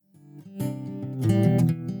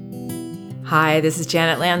Hi, this is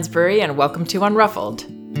Janet Lansbury, and welcome to Unruffled.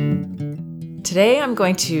 Today I'm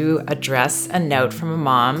going to address a note from a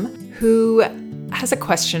mom who has a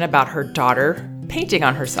question about her daughter painting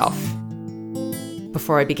on herself.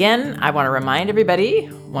 Before I begin, I want to remind everybody,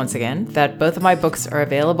 once again, that both of my books are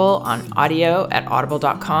available on audio at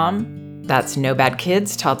audible.com. That's No Bad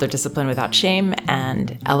Kids, Toddler Discipline Without Shame,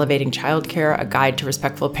 and Elevating Childcare, A Guide to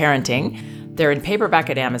Respectful Parenting. They're in paperback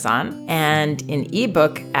at Amazon and in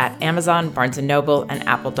ebook at Amazon, Barnes & Noble, and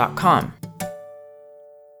Apple.com.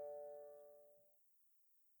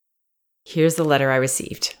 Here's the letter I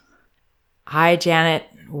received. Hi, Janet.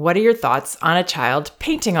 What are your thoughts on a child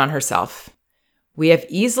painting on herself? We have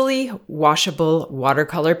easily washable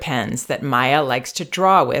watercolor pens that Maya likes to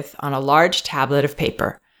draw with on a large tablet of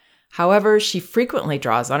paper. However, she frequently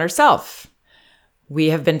draws on herself.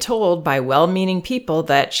 We have been told by well-meaning people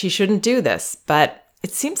that she shouldn't do this, but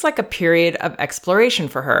it seems like a period of exploration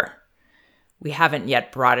for her. We haven't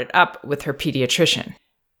yet brought it up with her pediatrician.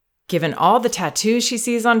 Given all the tattoos she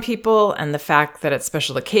sees on people and the fact that at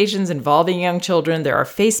special occasions involving young children there are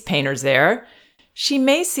face painters there, she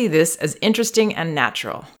may see this as interesting and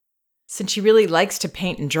natural. Since she really likes to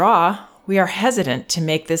paint and draw, we are hesitant to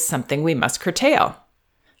make this something we must curtail.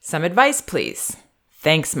 Some advice, please.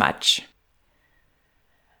 Thanks much.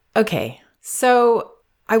 Okay, so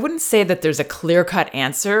I wouldn't say that there's a clear-cut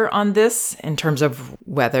answer on this in terms of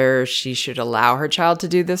whether she should allow her child to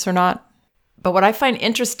do this or not. But what I find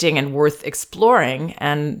interesting and worth exploring,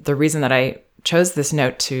 and the reason that I chose this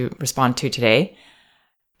note to respond to today,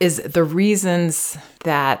 is the reasons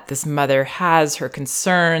that this mother has, her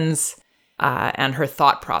concerns, and her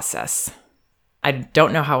thought process. I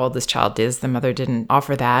don't know how old this child is. The mother didn't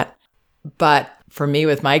offer that. But for me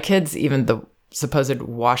with my kids, even the supposed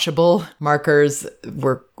washable markers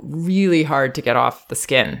were really hard to get off the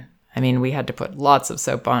skin. I mean, we had to put lots of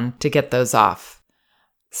soap on to get those off.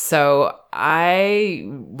 So I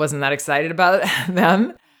wasn't that excited about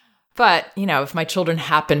them. But, if my children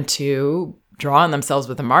happen to draw on themselves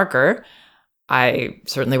with a marker, I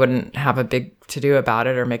certainly wouldn't have a big to-do about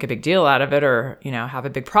it or make a big deal out of it or, have a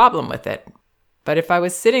big problem with it. But if I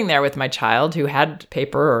was sitting there with my child who had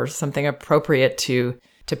paper or something appropriate to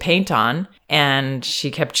paint on, and she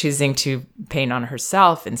kept choosing to paint on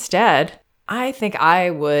herself instead, I think I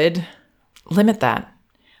would limit that.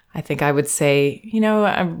 I think I would say,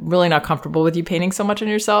 I'm really not comfortable with you painting so much on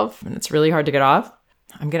yourself, and it's really hard to get off.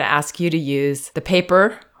 I'm going to ask you to use the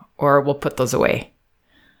paper, or we'll put those away.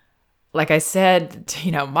 Like I said,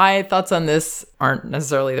 my thoughts on this aren't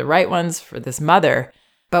necessarily the right ones for this mother,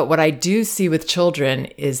 but what I do see with children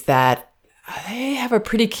is that they have a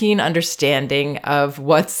pretty keen understanding of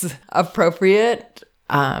what's appropriate,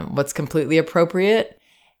 what's completely appropriate,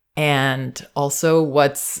 and also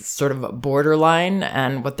what's sort of borderline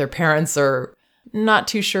and what their parents are not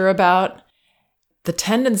too sure about. The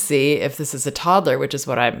tendency, if this is a toddler, which is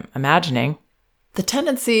what I'm imagining, the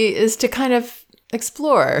tendency is to kind of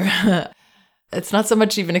explore. It's not so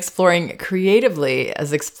much even exploring creatively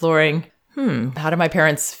as exploring, how do my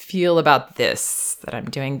parents feel about this, that I'm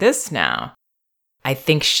doing this now? I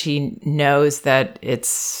think she knows that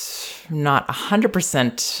it's not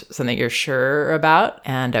 100% something you're sure about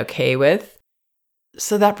and okay with.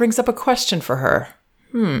 So that brings up a question for her.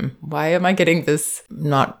 Why am I getting this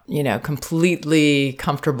not, completely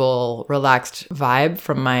comfortable, relaxed vibe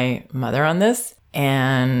from my mother on this?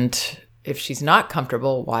 And if she's not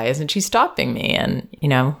comfortable, why isn't she stopping me? And,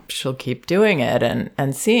 she'll keep doing it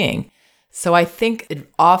and seeing. So I think it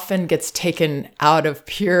often gets taken out of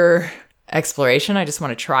pure exploration. I just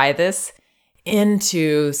want to try this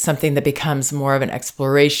into something that becomes more of an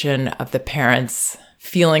exploration of the parent's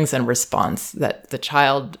feelings and response that the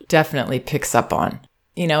child definitely picks up on.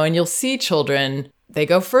 And you'll see children, they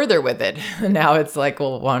go further with it. Now it's like,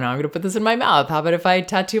 now I'm going to put this in my mouth. How about if I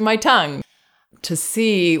tattoo my tongue? To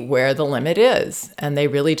see where the limit is. And they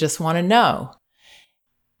really just want to know.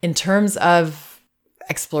 In terms of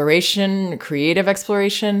exploration, creative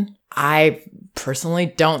exploration, I personally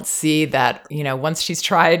don't see that, once she's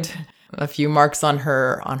tried a few marks on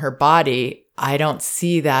her body, I don't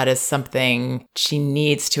see that as something she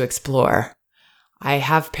needs to explore. I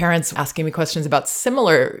have parents asking me questions about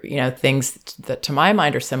similar, things that to my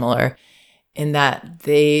mind are similar in that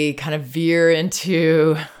they kind of veer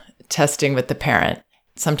into testing with the parent.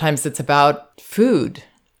 Sometimes it's about food.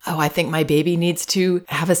 Oh, I think my baby needs to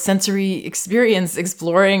have a sensory experience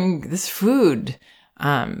exploring this food,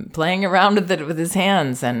 playing around with it with his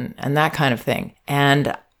hands and that kind of thing.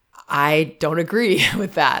 And I don't agree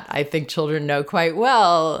with that. I think children know quite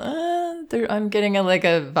well, I'm getting a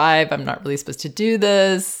vibe. I'm not really supposed to do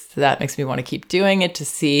this. That makes me want to keep doing it to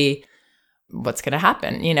see what's going to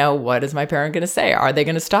happen? What is my parent going to say? Are they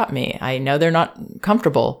going to stop me? I know they're not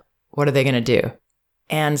comfortable. What are they going to do?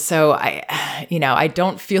 And so I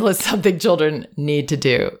don't feel it's something children need to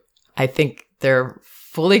do. I think they're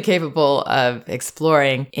fully capable of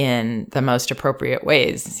exploring in the most appropriate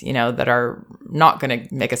ways, that are not going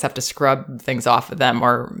to make us have to scrub things off of them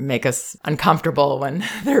or make us uncomfortable when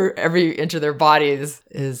every inch of their body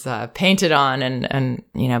is painted on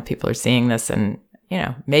and people are seeing this and,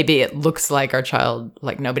 maybe it looks like our child,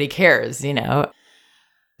 like nobody cares,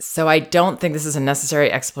 So I don't think this is a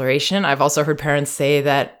necessary exploration. I've also heard parents say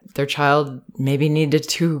that their child maybe needed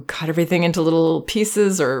to cut everything into little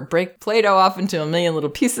pieces or break Play-Doh off into a million little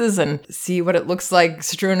pieces and see what it looks like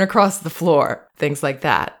strewn across the floor, things like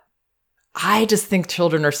that. I just think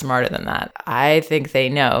children are smarter than that. I think they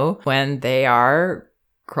know when they are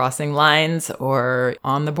crossing lines or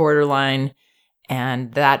on the borderline,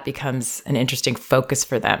 and that becomes an interesting focus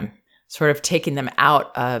for them. Sort of taking them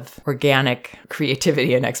out of organic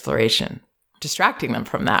creativity and exploration, distracting them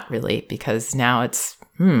from that really, because now it's,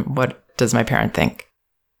 what does my parent think?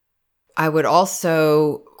 I would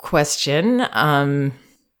also question,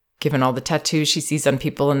 given all the tattoos she sees on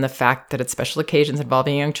people and the fact that at special occasions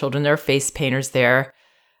involving young children, there are face painters there,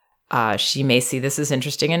 she may see this as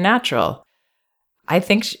interesting and natural. I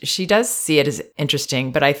think she does see it as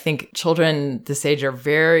interesting, but I think children this age are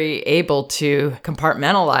very able to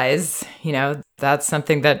compartmentalize. That's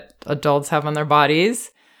something that adults have on their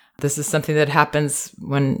bodies. This is something that happens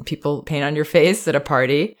when people paint on your face at a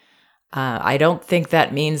party. I don't think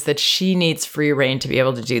that means that she needs free rein to be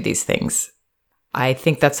able to do these things. I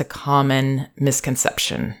think that's a common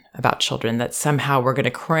misconception about children, that somehow we're going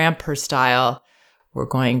to cramp her style. We're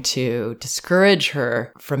going to discourage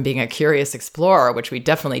her from being a curious explorer, which we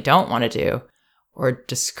definitely don't want to do, or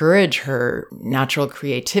discourage her natural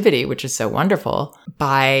creativity, which is so wonderful,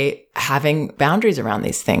 by having boundaries around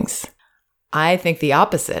these things. I think the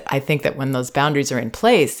opposite. I think that when those boundaries are in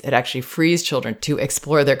place, it actually frees children to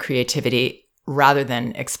explore their creativity rather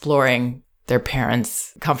than exploring their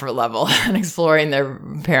parents' comfort level and exploring their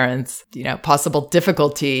parents' possible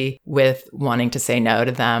difficulty with wanting to say no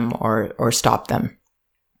to them or stop them.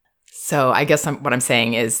 So I guess what I'm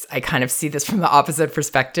saying is I kind of see this from the opposite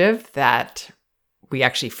perspective, that we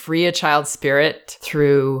actually free a child's spirit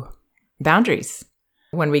through boundaries.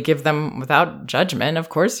 When we give them without judgment, of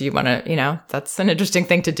course, you want to, that's an interesting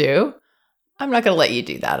thing to do. I'm not going to let you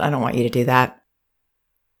do that. I don't want you to do that.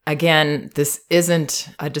 Again, this isn't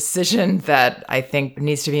a decision that I think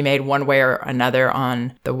needs to be made one way or another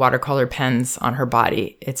on the watercolor pens on her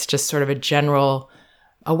body. It's just sort of a general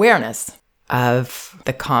awareness of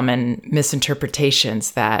the common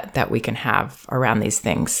misinterpretations that we can have around these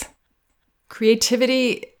things.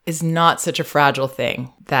 Creativity is not such a fragile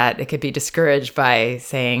thing that it could be discouraged by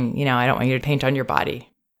saying, I don't want you to paint on your body.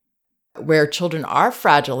 Where children are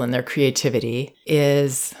fragile in their creativity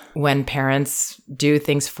is when parents do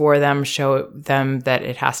things for them, show them that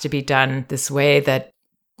it has to be done this way, that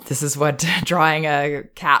this is what drawing a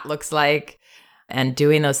cat looks like, and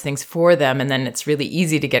doing those things for them. And then it's really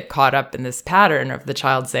easy to get caught up in this pattern of the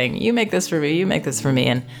child saying, you make this for me, you make this for me.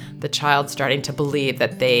 And the child starting to believe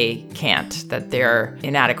that they can't, that they're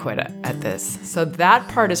inadequate at this. So that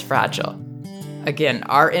part is fragile. Again,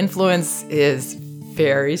 our influence is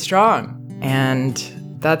very strong. And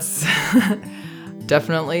that's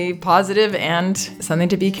definitely positive and something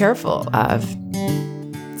to be careful of.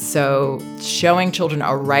 So showing children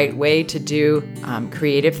a right way to do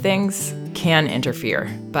creative things can interfere,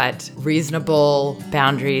 but reasonable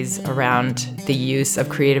boundaries around the use of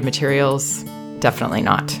creative materials, definitely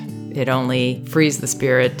not. It only frees the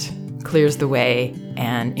spirit, clears the way,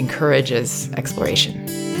 and encourages exploration.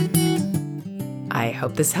 I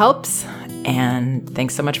hope this helps, and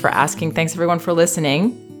thanks so much for asking. Thanks everyone for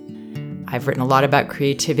listening. I've written a lot about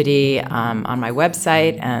creativity on my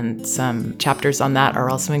website, and some chapters on that are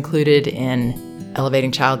also included in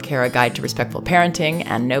Elevating Childcare, A Guide to Respectful Parenting,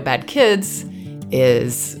 and No Bad Kids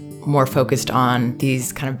is more focused on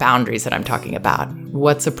these kind of boundaries that I'm talking about.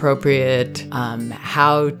 What's appropriate,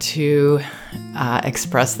 how to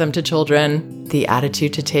express them to children, the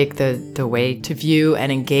attitude to take, the way to view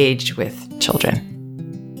and engage with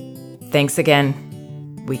children. Thanks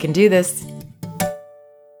again. We can do this.